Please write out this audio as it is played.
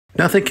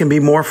Nothing can be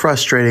more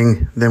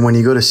frustrating than when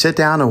you go to sit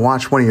down and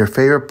watch one of your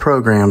favorite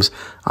programs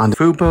on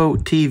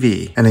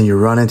FuboTV and then you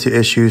run into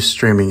issues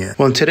streaming it.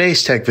 Well, in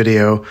today's tech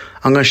video,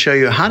 I'm going to show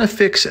you how to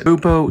fix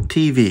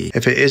FuboTV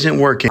if it isn't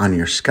working on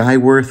your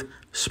Skyworth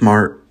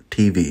smart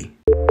TV.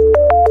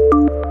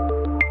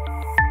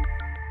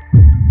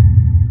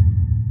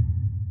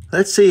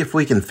 Let's see if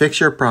we can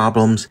fix your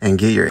problems and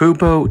get your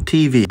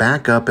FuboTV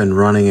back up and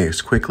running as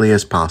quickly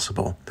as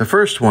possible. The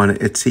first one,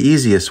 it's the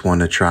easiest one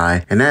to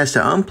try, and that's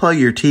to unplug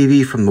your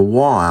TV from the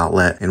wall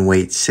outlet and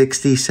wait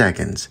 60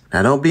 seconds.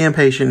 Now don't be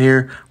impatient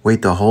here,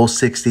 wait the whole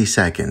 60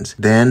 seconds,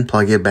 then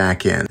plug it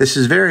back in. This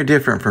is very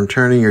different from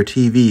turning your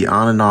TV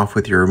on and off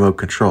with your remote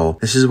control.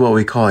 This is what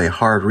we call a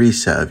hard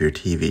reset of your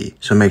TV,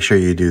 so make sure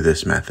you do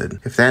this method.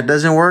 If that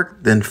doesn't work,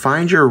 then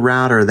find your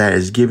router that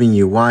is giving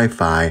you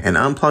Wi-Fi and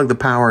unplug the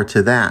power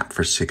to that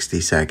for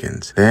 60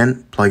 seconds.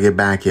 Then plug it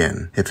back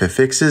in. If it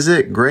fixes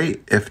it,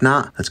 great. If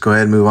not, let's go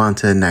ahead and move on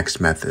to the next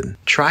method.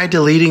 Try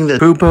deleting the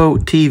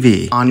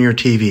FuboTV on your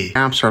TV.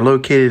 Apps are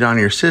located on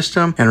your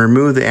system and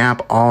remove the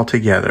app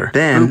altogether.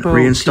 Then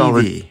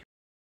reinstall it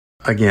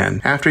again.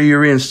 After you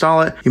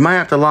reinstall it, you might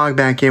have to log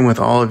back in with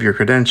all of your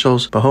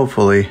credentials, but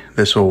hopefully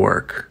this will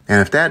work.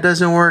 And if that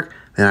doesn't work,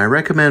 then I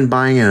recommend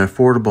buying an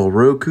affordable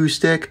Roku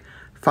stick,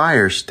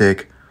 Fire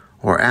Stick,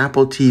 or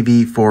Apple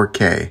TV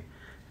 4K.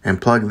 And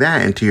plug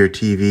that into your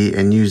TV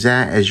and use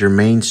that as your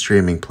main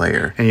streaming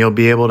player. And you'll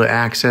be able to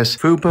access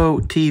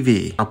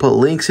FuboTV. I'll put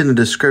links in the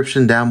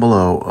description down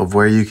below of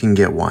where you can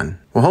get one.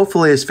 Well,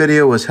 hopefully this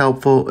video was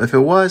helpful. If it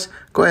was,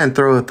 go ahead and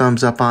throw a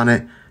thumbs up on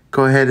it.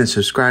 Go ahead and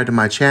subscribe to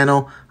my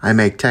channel. I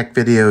make tech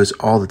videos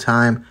all the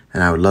time,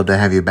 and I would love to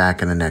have you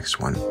back in the next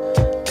one.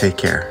 Take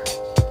care.